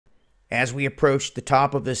as we approach the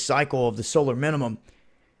top of this cycle of the solar minimum,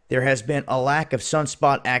 there has been a lack of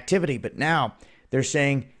sunspot activity. But now they're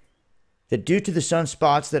saying that due to the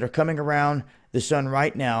sunspots that are coming around the sun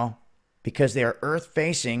right now, because they are Earth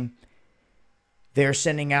facing, they're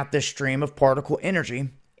sending out this stream of particle energy,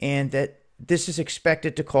 and that this is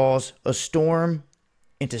expected to cause a storm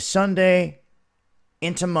into Sunday,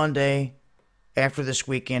 into Monday, after this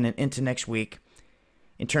weekend, and into next week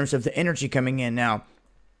in terms of the energy coming in. Now,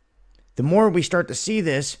 the more we start to see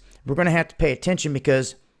this, we're going to have to pay attention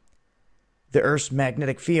because the Earth's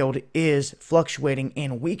magnetic field is fluctuating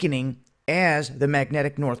and weakening as the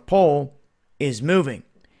magnetic North Pole is moving.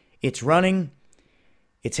 It's running.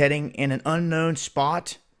 It's heading in an unknown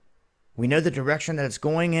spot. We know the direction that it's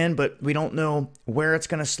going in, but we don't know where it's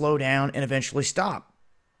going to slow down and eventually stop.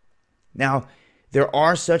 Now, there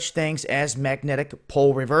are such things as magnetic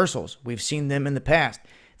pole reversals. We've seen them in the past.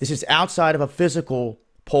 This is outside of a physical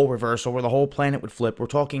pole reversal where the whole planet would flip. We're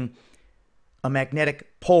talking a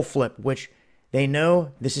magnetic pole flip, which they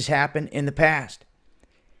know this has happened in the past.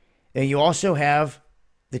 And you also have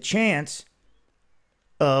the chance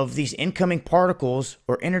of these incoming particles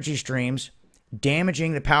or energy streams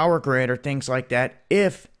damaging the power grid or things like that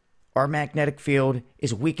if our magnetic field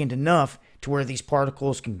is weakened enough to where these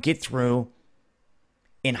particles can get through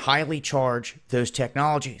and highly charge those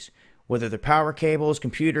technologies, whether they're power cables,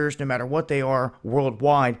 computers, no matter what they are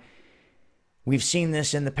worldwide. We've seen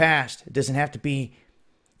this in the past. It doesn't have to be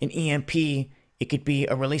an EMP. It could be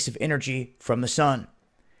a release of energy from the sun.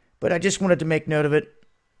 But I just wanted to make note of it.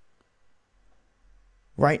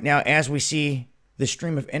 Right now, as we see the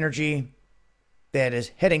stream of energy that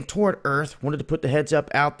is heading toward Earth, wanted to put the heads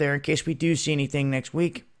up out there in case we do see anything next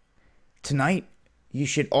week. Tonight, you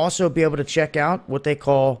should also be able to check out what they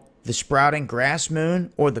call the sprouting grass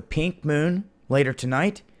moon or the pink moon later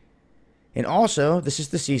tonight. And also, this is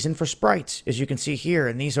the season for sprites, as you can see here.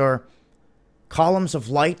 And these are columns of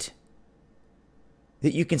light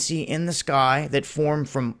that you can see in the sky that form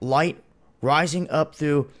from light rising up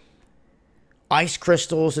through ice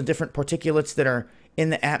crystals and different particulates that are in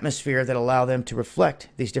the atmosphere that allow them to reflect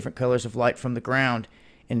these different colors of light from the ground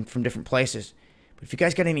and from different places. But if you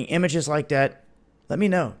guys got any images like that, let me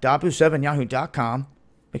know. Dabu7yahoo.com.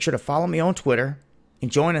 Make sure to follow me on Twitter and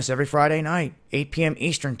join us every Friday night, 8 p.m.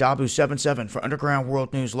 Eastern, Dabu77 for Underground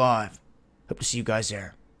World News Live. Hope to see you guys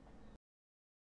there.